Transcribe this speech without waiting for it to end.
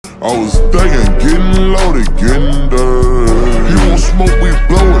I was thinking, getting loaded, getting dirty. You won't smoke, we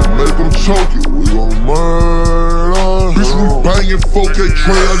blow it, make them choke it, we gon' murder. Bitch, we bangin' 4K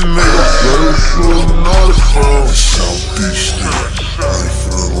Trey, a nigga, very sure not a crime. Southeast nigga, I ain't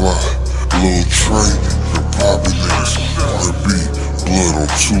finna lie. Lil Trey, the poppin' niggas, RB, blood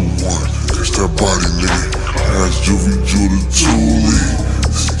on 2-1. Catch that body, nigga. Ass Juvie Jew the 2 lead.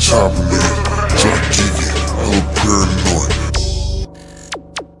 This a chopper, nigga. Jump geeking, hella paranoid.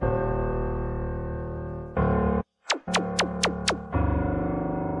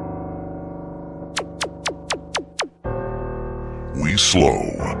 We slow,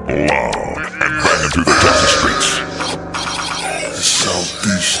 loud, and ran through the Texas streets.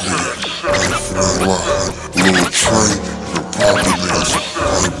 Southeast nigga, I ain't finna lie. Lil Trey, the poppin' niggas,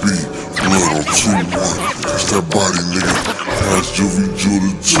 RB, blood on 2-1. Catch that body, nigga. Ass Juvie Jew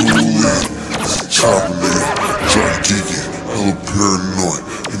the 2 lead. This a chopper, nigga. Jump geeking, hella paranoid.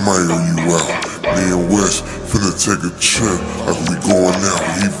 He might hear you out. Me and West finna take a trip like we going out.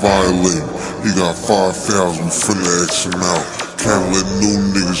 He violating. He got 5,000, we finna X him out. Can't let new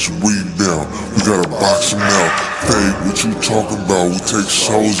niggas rebound. We gotta box him out. Hey, what you talking about? We take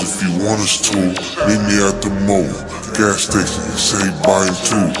shows if you want us to. Meet me at the mall, gas station, and say buying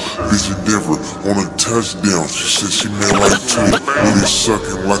too. Bitch Endeavor on a touchdown. She said she made like 2. Really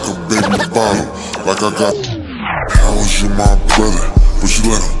sucking like a baby bottle. Like I got. How is you my brother? But you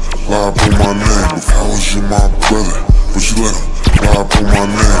let him lie up on my name. How is you my brother? But you let him lie up on my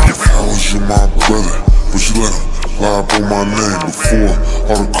name. How is you my brother? But you let him lie up on my name. Before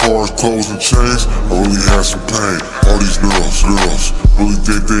all the cars, clothes, and chains, I really had some pain. All these girls, really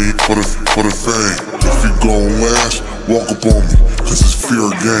think they ain't for the fame. If you gon' last, walk up on me, cause it's fair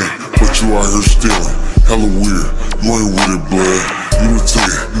game. But you out here stealing, hella weird. You ain't with it, blood. You a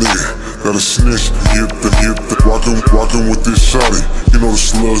nigga, got a snitch, hit the walking with this shotty. You know the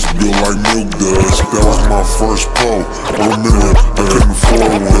slugs built like milk does. That was my first pole. I remember I couldn't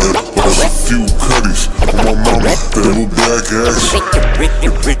afford one, but there's a few cutties on my mama. Double back action.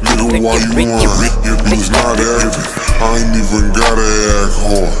 Nigga, why you lying? You was not acting. I ain't even gotta act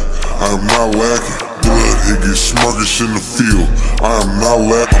hard. I am not lacking. Blood, it gets smirkish in the field. I am not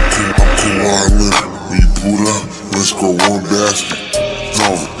lacking. I'm cool, when you pull up, let's go one basket.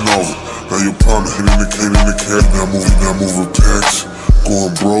 No. Now your partner hit in the cab, now moving packs.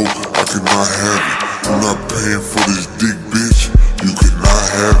 Going broke, I cannot have it. I'm not paying for this dick, bitch. You cannot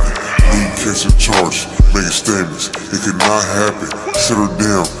have it. Need catch a charge, making statements. It cannot happen. Sit her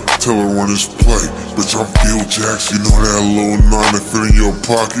down, tell her when it's play. Bitch, I'm Phil Jackson. You know that little 9 that fit in your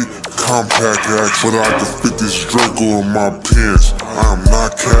pocket? Compact axe, but I can fit this Draco in my pants. I am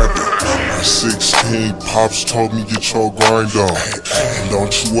not capping. At 16, Pops told me get your grind on. And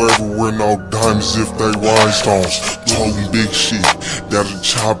don't you ever wear no diamonds if they rhinestones. Toting big shit, that'll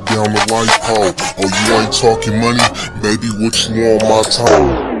chop down the light pole. Oh, you ain't talking money? Baby, what you want my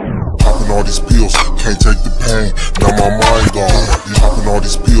time? Popping all these pills, can't take the pain, now my mind gone. Popping all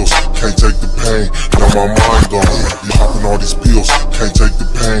these pills, can't take the pain, now my mind gone. Popping all these pills, can't take the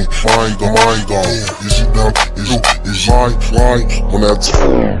pain, mind gone. Is you dumb? Is you lying on that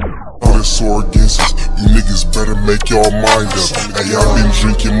time? All that sore against us, you niggas better make y'all mind up. Hey, I been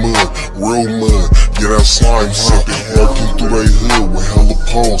drinking mud, real mud, get that slime sippin'. Working through they hood with hella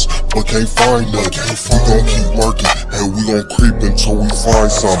poles, but can't find nothing. We gon' keep working, and we gon' creep until we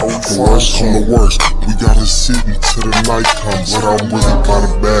find something. The worst come to worst, we gotta sit until the night comes. But I'm really by the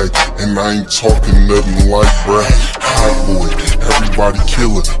bag, and I ain't talking nothing like bruh. Hot boy, everybody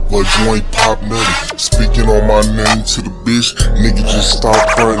killin', but you ain't pop nothing. Speaking on my name to the bitch, nigga just stop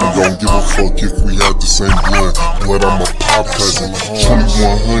frontin'. Don't give a fuck if we have the same blood, but I'm a pop cousin.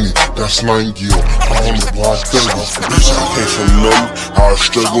 2100, that's Nightingale. I'm on the block 30. Bitch, I came from nothing, how I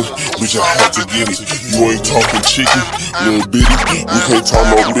struggle, bitch, I had to get it. You ain't talking chicken, little bitty. We can't talk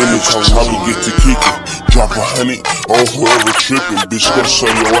no business, how we get to kickin'. Drop 100 on whoever trippin'. Bitch, go show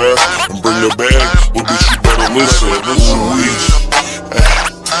your ass and bring your bag. Well, bitch, you better listen.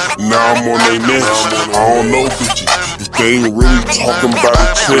 Now I'm on they necks. I don't know bitches if they ain't really talking about a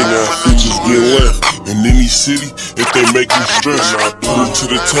check. Now bitches get left in any city if they make me stress. Now I put it to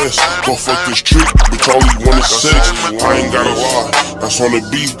the test. Go fuck this trick, bitch. All you want is sex. I ain't gotta lie. That's on the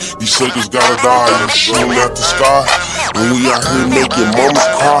beat. These suckers gotta die. You shooting at the sky. When we out here making mamas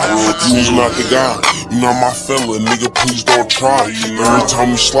cry, you was not the guy. You not my fella, nigga. Please don't try. Every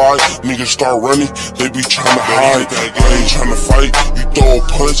time we slide, niggas start running. They be trying to hide. I ain't trying to fight. You throw a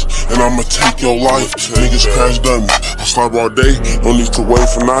punch, and I'ma take your life. Niggas crash dummies. I slap all day, no need to wait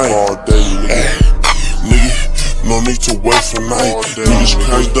for night. All day, nigga, no need to wait for night. Niggas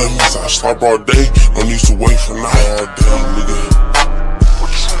crash dummies. I slap all day, no need to wait for night. All day, nigga.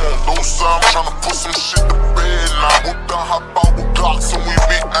 some shit to bed now. Who done hop out with Glocks and we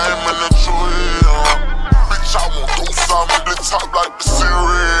be aiming at your head, Bitch, I won't do something to top like the